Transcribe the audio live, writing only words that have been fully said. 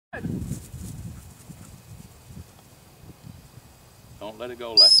Don't let it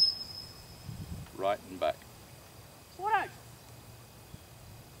go left. Right and back.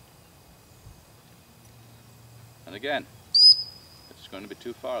 And again, it's going to be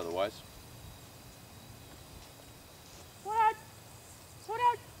too far otherwise.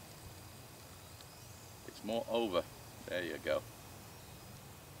 It's more over. There you go.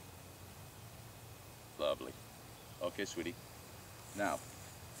 Lovely. Okay, sweetie. Now,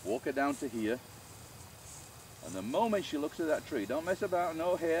 walk her down to here. And the moment she looks at that tree, don't mess about,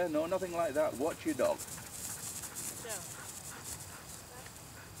 no hair, no nothing like that. Watch your dog.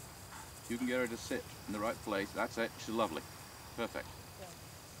 You can get her to sit in the right place. That's it. She's lovely. Perfect.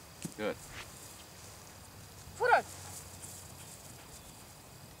 Good.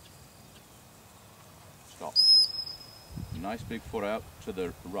 Stop. Nice big foot out to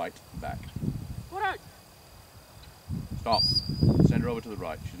the right, back. Stop. Send her over to the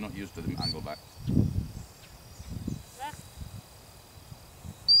right. She's not used to the angle back.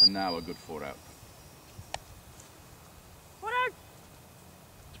 And now a good foot out.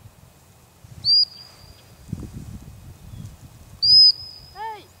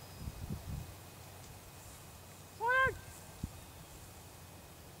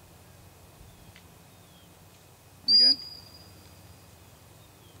 And again.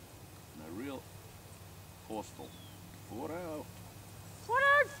 And a real forceful foot out.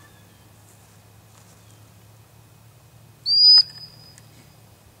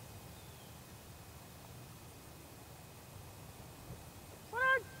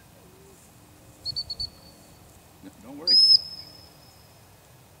 No, don't worry.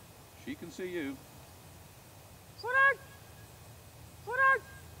 She can see you.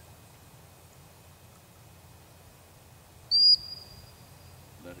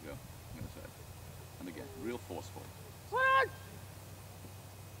 Let it go. I'm going to say. And again, real forceful. There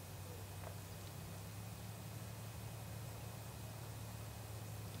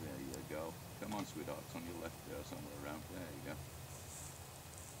you go. Come on, sweetheart. It's on your left there, somewhere around. There you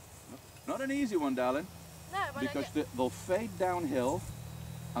go. Not an easy one, darling. No, but because they'll fade downhill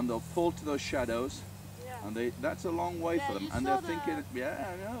and they'll pull to those shadows. Yeah. And that's a long way for them. And they're thinking,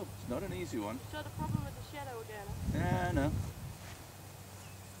 yeah, I know, it's not an easy one. You saw the problem with the shadow again. Yeah, I know.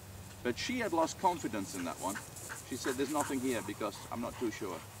 But she had lost confidence in that one. She said, there's nothing here because I'm not too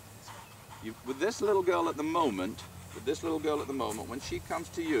sure. With this little girl at the moment, when she comes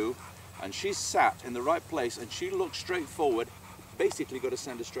to you and she's sat in the right place and she looks straight forward, basically got to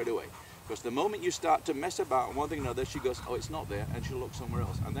send her straight away. Because the moment you start to mess about one thing or another, she goes, oh, it's not there, and she'll look somewhere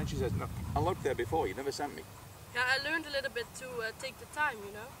else. And then she says, no, I looked there before, you never sent me. Yeah, I learned a little bit to take the time,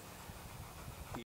 you know.